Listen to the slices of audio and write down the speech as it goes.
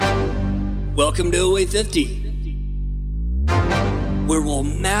Welcome to OA 50, where we'll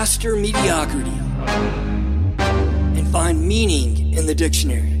master mediocrity and find meaning in the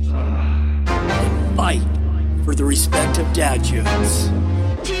dictionary and fight for the respect of dad jokes.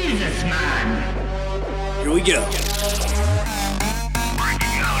 Jesus, man! Here we go.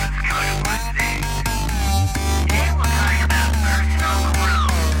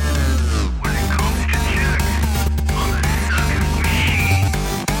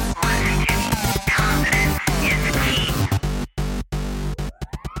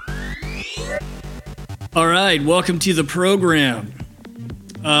 All right, welcome to the program.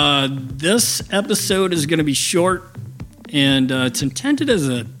 This episode is going to be short, and it's intended as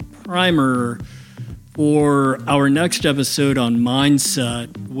a primer for our next episode on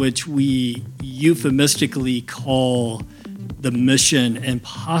mindset, which we euphemistically call the Mission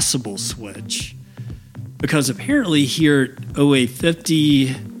Impossible switch. Because apparently here at OA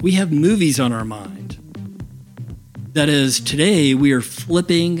 50, we have movies on our mind. That is, today we are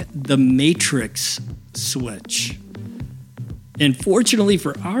flipping the Matrix switch. And fortunately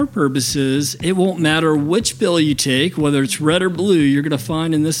for our purposes, it won't matter which pill you take, whether it's red or blue, you're going to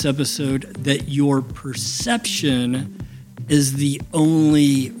find in this episode that your perception is the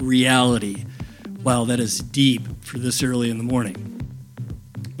only reality. Wow, that is deep for this early in the morning.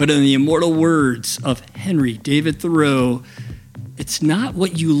 But in the immortal words of Henry David Thoreau, it's not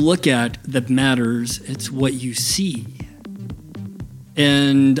what you look at that matters, it's what you see.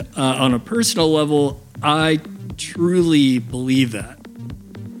 And on a personal level, I truly believe that.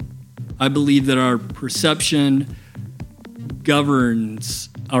 I believe that our perception governs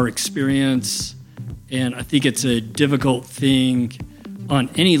our experience, and I think it's a difficult thing on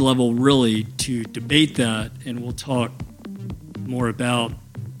any level, really, to debate that, and we'll talk more about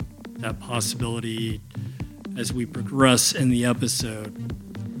that possibility as we progress in the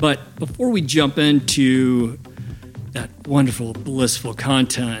episode. But before we jump into that wonderful, blissful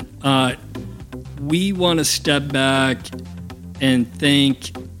content, we want to step back and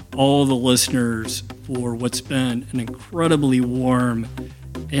thank all the listeners for what's been an incredibly warm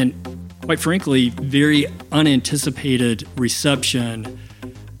and, quite frankly, very unanticipated reception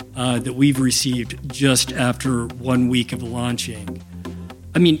that we've received just after 1 week of launching.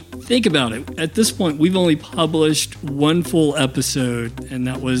 I mean, think about it. At this point, we've only published one full episode, and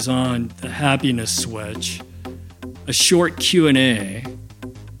that was on the happiness switch, a short Q&A,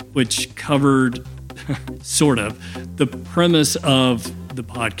 which covered sort of the premise of the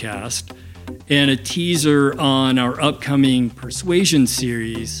podcast, and a teaser on our upcoming Persuasion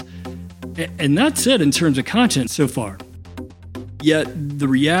series. And that's it in terms of content so far. Yet the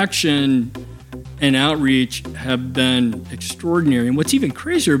reaction and outreach have been extraordinary. And what's even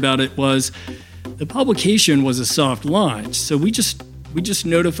crazier about it was the publication was a soft launch. So we just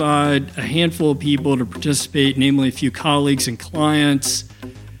notified a handful of people to participate, namely a few colleagues and clients.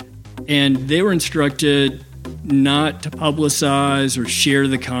 And they were instructed not to publicize or share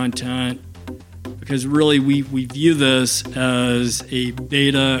the content because really we view this as a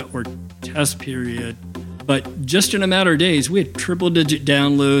beta or test period. But just in a matter of days, we had triple-digit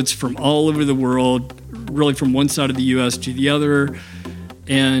downloads from all over the world, really from one side of the U.S. to the other.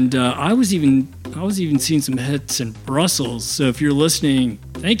 And I was even seeing some hits in Brussels. So if you're listening,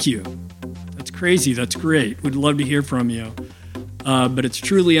 thank you. That's crazy. That's great. We'd love to hear from you. But it's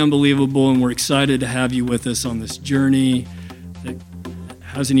truly unbelievable, and we're excited to have you with us on this journey that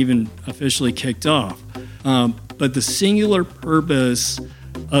hasn't even officially kicked off. But the singular purpose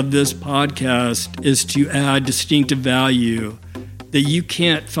of this podcast is to add distinctive value that you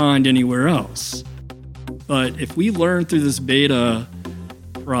can't find anywhere else. But if we learn through this beta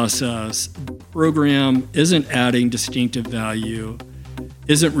process, the program isn't adding distinctive value,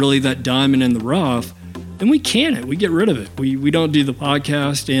 isn't really that diamond in the rough, then we can it. We get rid of it. We don't do the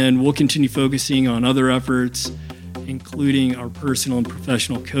podcast, and we'll continue focusing on other efforts, including our personal and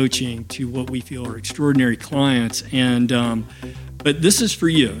professional coaching to what we feel are extraordinary clients. But this is for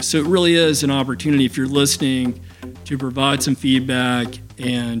you. So it really is an opportunity, if you're listening, to provide some feedback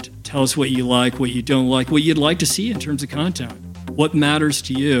and tell us what you like, what you don't like, what you'd like to see in terms of content, what matters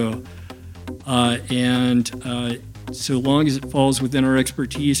to you. So long as it falls within our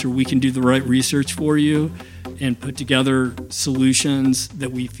expertise, or we can do the right research for you and put together solutions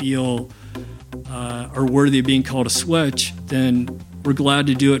that we feel are worthy of being called a switch, then we're glad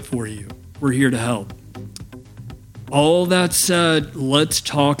to do it for you. We're here to help. All that said, let's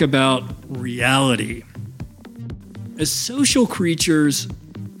talk about reality. As social creatures,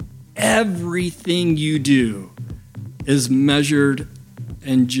 everything you do is measured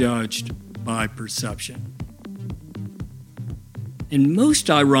and judged by perception. And most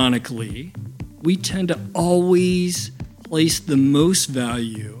ironically, we tend to always place the most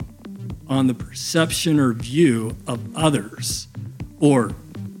value on the perception or view of others, or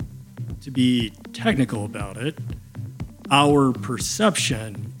to be technical about it, our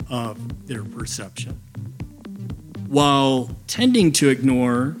perception of their perception, while tending to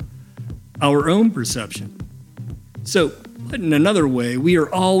ignore our own perception. So, put in another way, we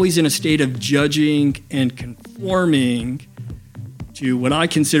are always in a state of judging and conforming to what I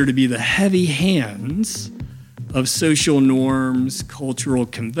consider to be the heavy hands of social norms, cultural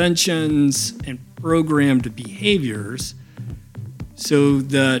conventions, and programmed behaviors, so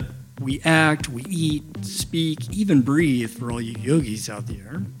that we act, we eat, speak, even breathe, for all you yogis out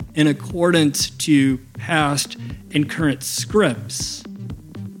there, in accordance to past and current scripts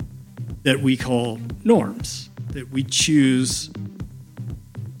that we call norms, that we choose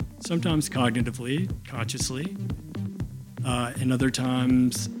sometimes cognitively, consciously, and other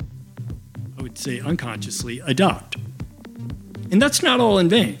times, I would say unconsciously, adopt. And that's not all in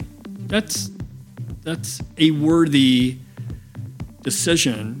vain. That's a worthy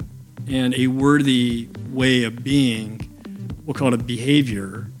decision and a worthy way of being, we'll call it a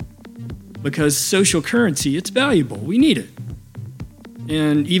behavior, because social currency, it's valuable. We need it.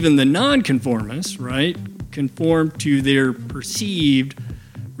 And even the nonconformists, right, conform to their perceived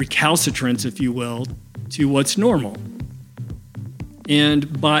recalcitrance, if you will, to what's normal.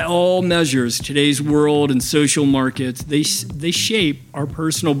 And by all measures, today's world and social markets, they shape our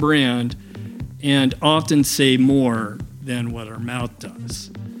personal brand and often say more than what our mouth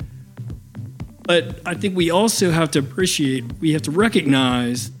does. But I think we also have to we have to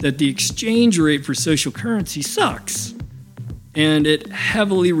recognize that the exchange rate for social currency sucks. And it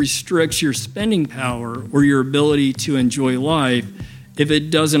heavily restricts your spending power or your ability to enjoy life if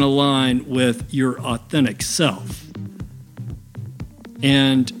it doesn't align with your authentic self.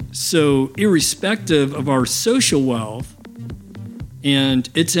 And so, irrespective of our social wealth and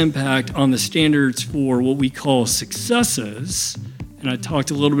its impact on the standards for what we call successes, and I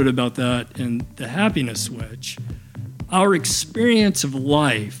talked a little bit about that in the happiness switch, our experience of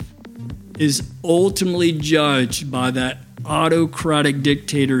life is ultimately judged by that autocratic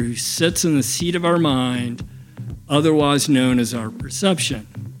dictator who sits in the seat of our mind, otherwise known as our perception.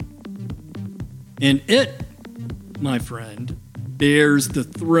 And it, my friend, bears the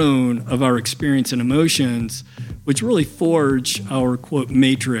throne of our experience and emotions, which really forge our, quote,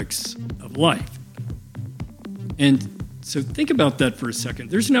 matrix of life. And so think about that for a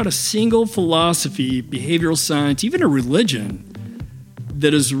second. There's not a single philosophy, behavioral science, even a religion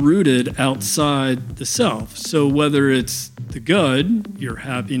that is rooted outside the self. So whether it's the good, your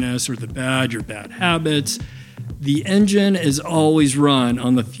happiness, or the bad, your bad habits, the engine is always run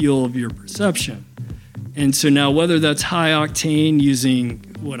on the fuel of your perception. And so now whether that's high octane using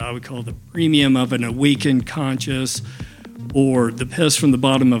what I would call the premium of an awakened conscious or the piss from the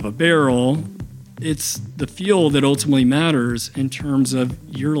bottom of a barrel, it's the fuel that ultimately matters in terms of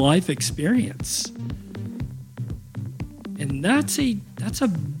your life experience. And that's a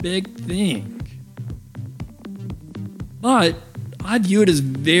big thing. But I view it as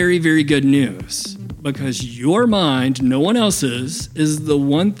very, very good news, because your mind, no one else's, is the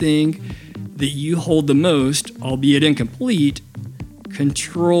one thing that you hold the most, albeit incomplete,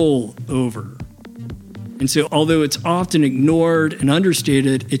 control over. And so although it's often ignored and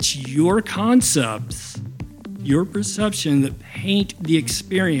understated, it's your concepts, your perception that paint the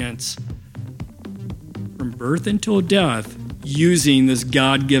experience from birth until death using this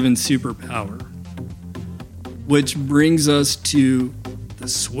God-given superpower. Which brings us to the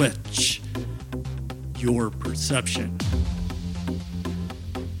switch, your perception.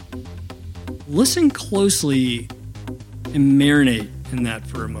 Listen closely and marinate in that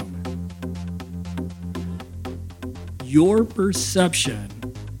for a moment. Your perception,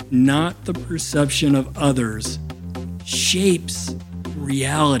 not the perception of others, shapes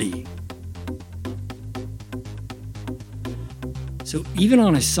reality. So even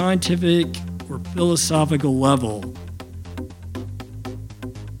on a scientific or philosophical level,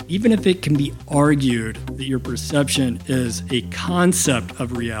 even if it can be argued that your perception is a concept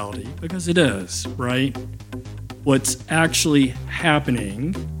of reality, because it is, right? What's actually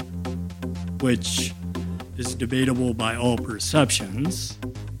happening, which is debatable by all perceptions,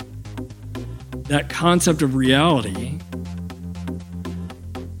 that concept of reality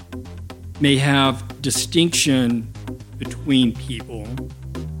may have distinction between people.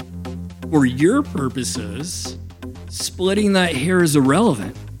 For your purposes, splitting that hair is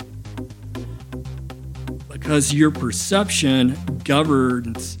irrelevant, because your perception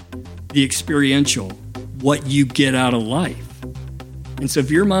governs the experiential, what you get out of life. And so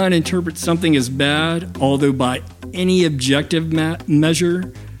if your mind interprets something as bad, although by any objective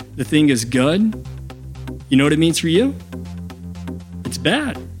measure, the thing is good, you know what it means for you? It's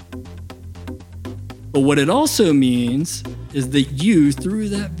bad. But what it also means is that you, through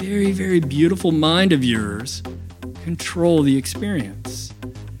that very, very beautiful mind of yours, control the experience.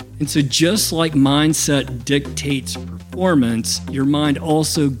 And so just like mindset dictates performance, your mind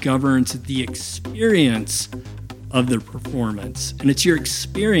also governs the experience of the performance. And it's your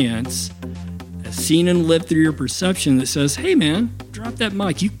experience, as seen and lived through your perception, that says, hey man, drop that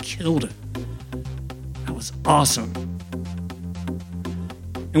mic, you killed it. That was awesome.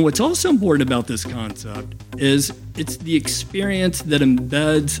 And what's also important about this concept is it's the experience that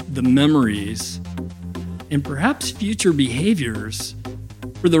embeds the memories and perhaps future behaviors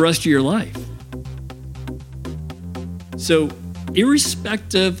for the rest of your life. So,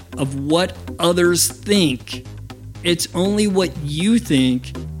 irrespective of what others think, it's only what you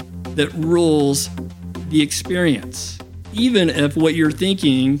think that rules the experience, even if what you're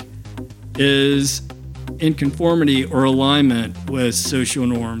thinking is in conformity or alignment with social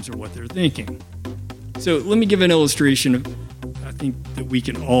norms or what they're thinking. So let me give an illustration of, I think, that we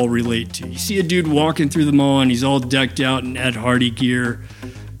can all relate to. You see a dude walking through the mall and he's all decked out in Ed Hardy gear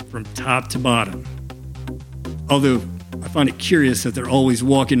from top to bottom. Although I find it curious that they're always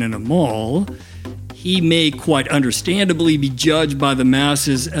walking in a mall, he may quite understandably be judged by the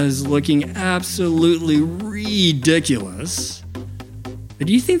masses as looking absolutely ridiculous. But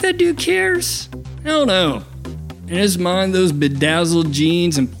do you think that dude cares? Hell no. In his mind, those bedazzled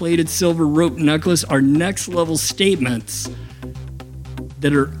jeans and plated silver rope necklace are next level statements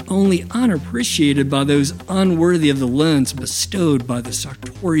that are only unappreciated by those unworthy of the lens bestowed by the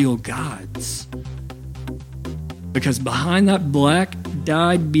sartorial gods. Because behind that black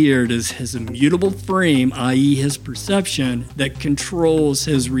dyed beard is his immutable frame, i.e. his perception, that controls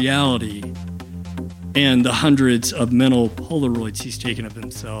his reality and the hundreds of mental Polaroids he's taken of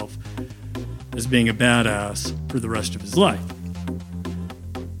himself as being a badass for the rest of his life.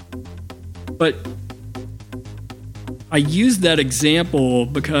 But I use that example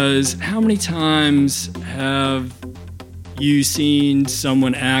because how many times have you seen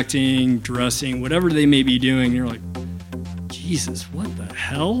someone acting, dressing, whatever they may be doing, and you're like, Jesus, what the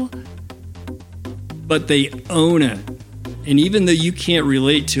hell? But they own it. And even though you can't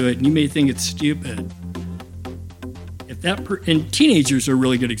relate to it and you may think it's stupid, if that and teenagers are a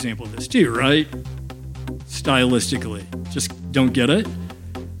really good example of this too, right? Stylistically, just don't get it.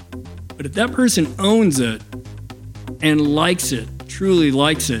 But if that person owns it and likes it, truly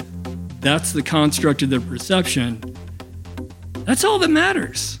likes it, that's the construct of their perception. That's all that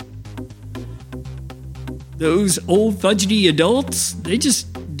matters. Those old fudgety adults, they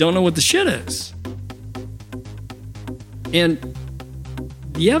just don't know what the shit is. And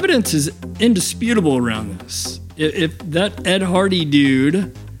the evidence is indisputable around this. If that Ed Hardy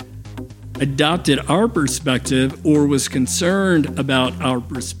dude adopted our perspective or was concerned about our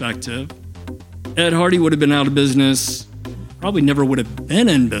perspective, Ed Hardy would have been out of business, probably never would have been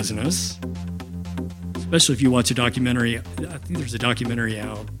in business, especially if you watch a documentary. I think there's a documentary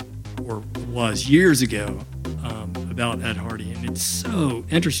out, or was years ago, about Ed Hardy, and it's so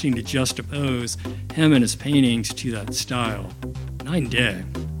interesting to juxtapose him and his paintings to that style, night and day.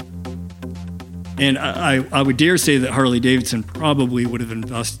 And I would dare say that Harley-Davidson probably would have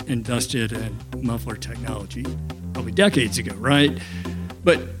invested in muffler technology probably decades ago, right?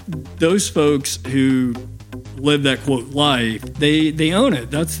 But those folks who live that, quote, life, they own it.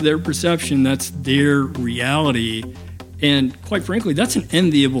 That's their perception. That's their reality. And quite frankly, that's an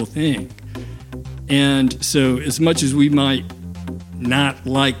enviable thing. And so as much as we might not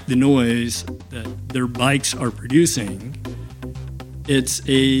like the noise that their bikes are producing, it's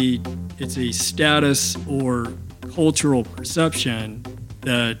a status or cultural perception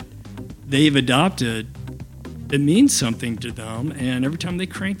that they've adopted that means something to them. And every time they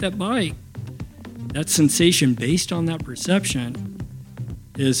crank that bike, that sensation based on that perception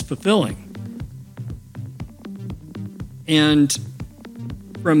is fulfilling. And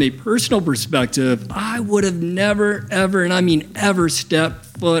from a personal perspective, I would have never, ever, and I mean ever, stepped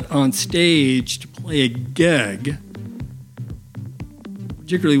foot on stage to play a gig,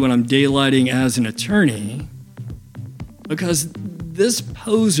 particularly when I'm daylighting as an attorney, because this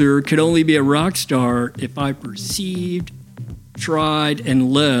poser could only be a rock star if I perceived, tried,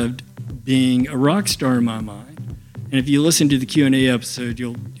 and lived being a rock star in my mind. And if you listen to the Q&A episode,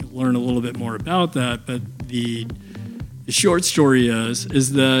 you'll learn a little bit more about that. But the short story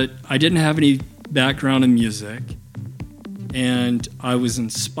is that I didn't have any background in music, and I was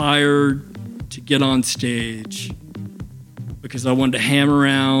inspired to get on stage because I wanted to ham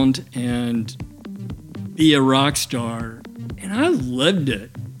around and be a rock star. And I lived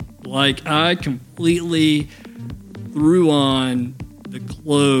it. Like, I completely threw on the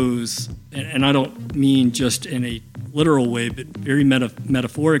clothes, and I don't mean just in a literal way, but very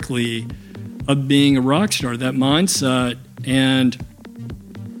metaphorically, of being a rock star, that mindset. And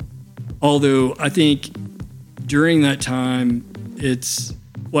although I think during that time, it's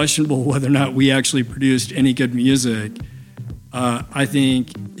questionable whether or not we actually produced any good music, I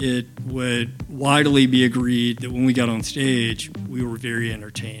think it would widely be agreed that when we got on stage, we were very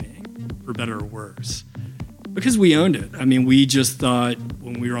entertaining, for better or worse, because we owned it. I mean, we just thought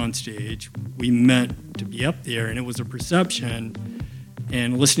when we were on stage, we meant to be up there, and it was a perception.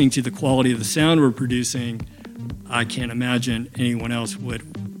 And listening to the quality of the sound we're producing, I can't imagine anyone else would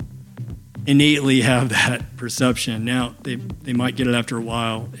innately have that perception. Now, they might get it after a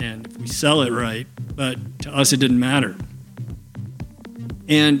while, and if we sell it right, but to us it didn't matter.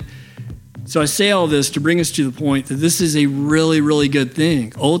 And so I say all this to bring us to the point that this is a really, really good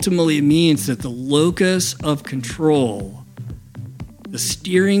thing. Ultimately, it means that the locus of control, the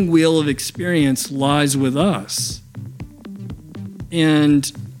steering wheel of experience, lies with us. And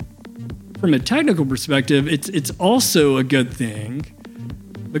from a technical perspective, it's also a good thing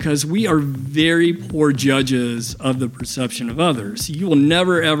because we are very poor judges of the perception of others. You will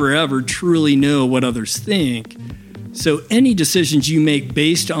never, ever, ever truly know what others think. So any decisions you make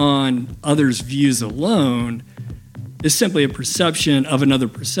based on others' views alone is simply a perception of another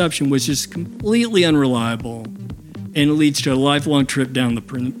perception, which is completely unreliable and leads to a lifelong trip down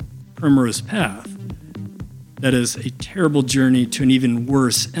the primrose path. That is a terrible journey to an even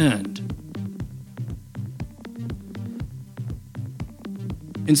worse end.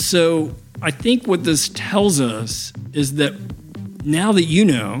 And so I think what this tells us is that now that you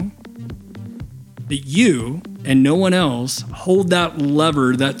know that you and no one else hold that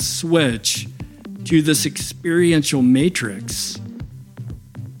lever, that switch to this experiential matrix,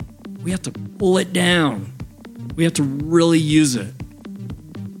 we have to pull it down. We have to really use it.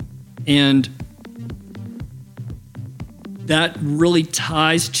 And that really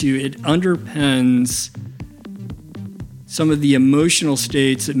ties to, it underpins some of the emotional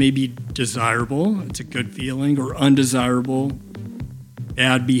states that may be desirable, it's a good feeling, or undesirable,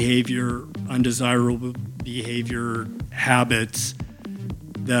 bad behavior, undesirable behavior, habits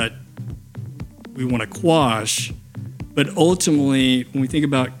that we want to quash. But ultimately, when we think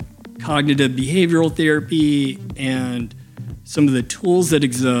about cognitive behavioral therapy and some of the tools that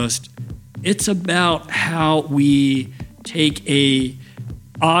exist, it's about how we take a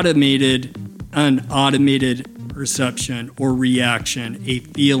unautomated perception or reaction, a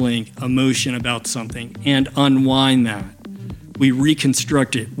feeling, emotion about something, and unwind that. We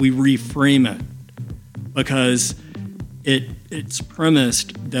reconstruct it, we reframe it, because it's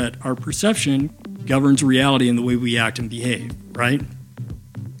premised that our perception governs reality in the way we act and behave, right?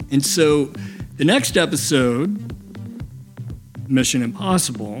 And so the next episode, Mission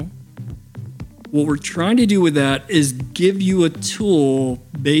Impossible, what we're trying to do with that is give you a tool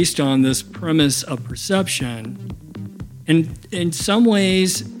based on this premise of perception. And in some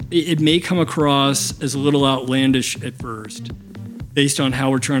ways, it may come across as a little outlandish at first, based on how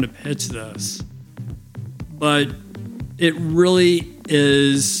we're trying to pitch this. But it really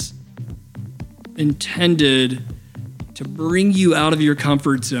is intended to bring you out of your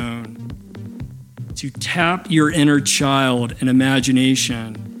comfort zone, to tap your inner child and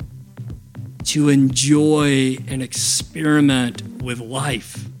imagination, to enjoy and experiment with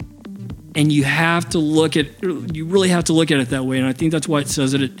life. And you really have to look at it that way. And I think that's why it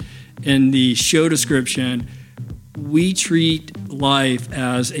says it in the show description. We treat life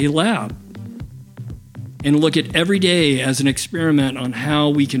as a lab and look at every day as an experiment on how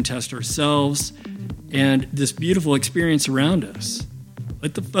we can test ourselves and this beautiful experience around us.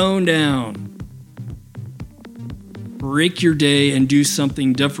 Put the phone down. Break your day and do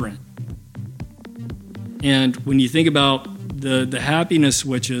something different. And when you think about the happiness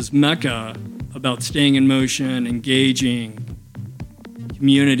switches, Mecca, about staying in motion, engaging,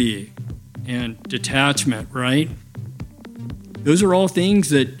 community, and detachment, right? Those are all things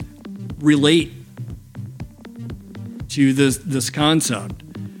that relate to this concept.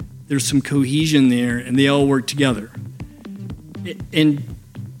 There's some cohesion there, and they all work together. And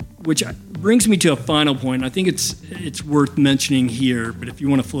which brings me to a final point. I think it's worth mentioning here, but if you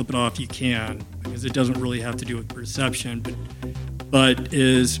want to flip it off, you can, because it doesn't really have to do with perception, but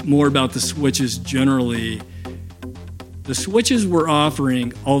is more about the switches generally. The switches we're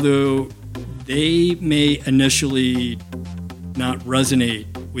offering, although they may initially not resonate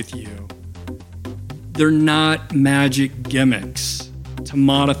with you, they're not magic gimmicks to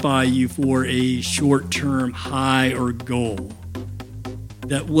modify you for a short-term high or goal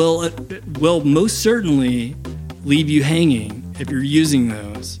that will most certainly leave you hanging if you're using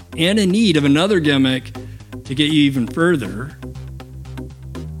those, and in need of another gimmick to get you even further.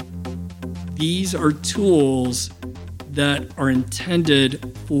 These are tools that are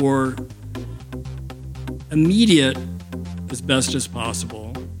intended for immediate, as best as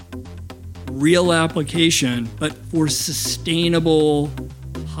possible, real application, but for sustainable,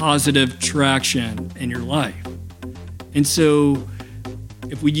 positive traction in your life. And so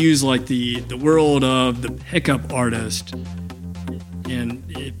if we use like the world of the pickup artist, and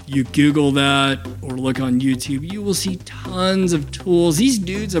if you Google that or look on YouTube, you will see tons of tools. These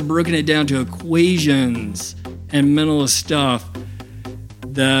dudes have broken it down to equations and mentalist stuff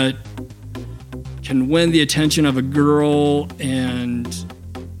that can win the attention of a girl and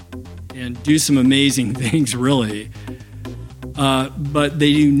do some amazing things, really. But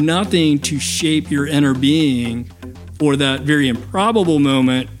they do nothing to shape your inner being for that very improbable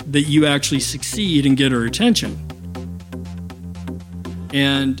moment that you actually succeed and get her attention.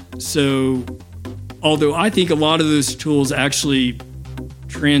 And so, although I think a lot of those tools actually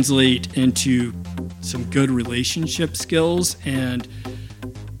translate into some good relationship skills, and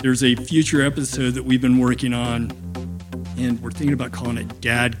there's a future episode that we've been working on, and we're thinking about calling it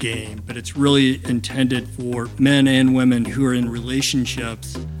Dad Game, but it's really intended for men and women who are in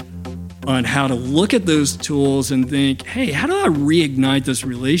relationships on how to look at those tools and think, hey, how do I reignite this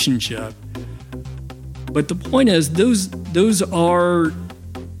relationship? But the point is, those are,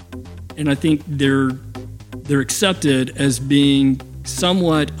 and I think they're accepted as being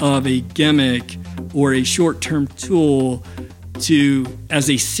somewhat of a gimmick or a short-term tool as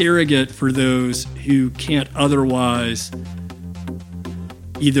a surrogate for those who can't otherwise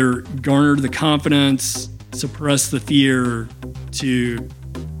either garner the confidence, suppress the fear to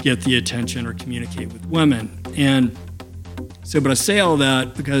get the attention or communicate with women. And so, but I say all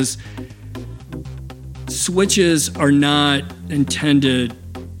that because switches are not intended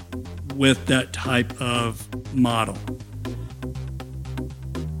with that type of model.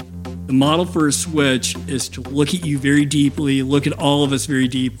 The model for a switch is to look at you very deeply, look at all of us very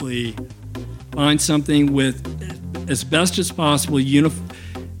deeply, find something with, as best as possible,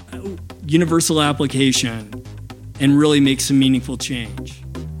 universal application, and really make some meaningful change.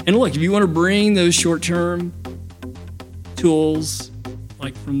 And look, if you want to bring those short-term tools,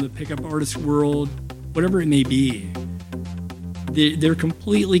 like from the pickup artist world, whatever it may be, they're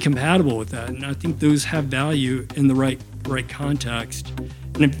completely compatible with that. And I think those have value in the right context.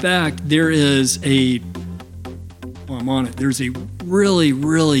 And in fact, there's a really,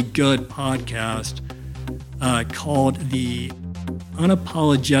 really good podcast called the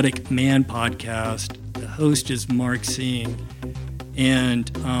Unapologetic Man Podcast. The host is Mark Singh. And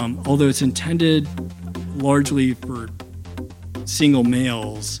although it's intended largely for single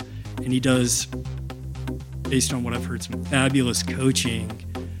males, and he does, based on what I've heard, some fabulous coaching,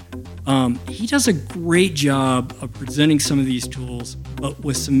 he does a great job of presenting some of these tools, but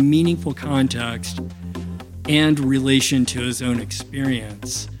with some meaningful context and relation to his own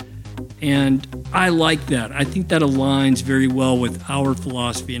experience. And I like that. I think that aligns very well with our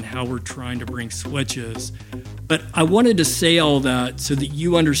philosophy and how we're trying to bring switches. But I wanted to say all that so that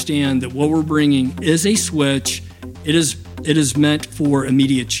you understand that what we're bringing is a switch. It is meant for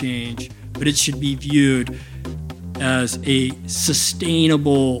immediate change, but it should be viewed as a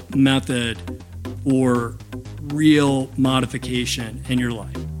sustainable method for real modification in your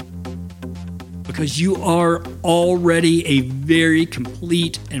life. Because you are already a very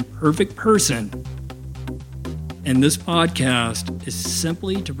complete and perfect person. And this podcast is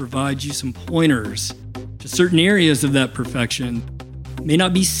simply to provide you some pointers to certain areas of that perfection may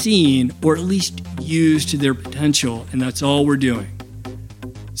not be seen or at least used to their potential. And that's all we're doing.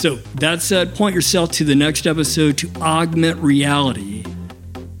 So that said, point yourself to the next episode to augment reality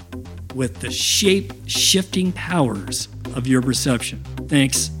with the shape-shifting powers of your perception.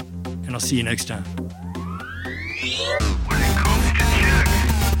 Thanks, and I'll see you next time.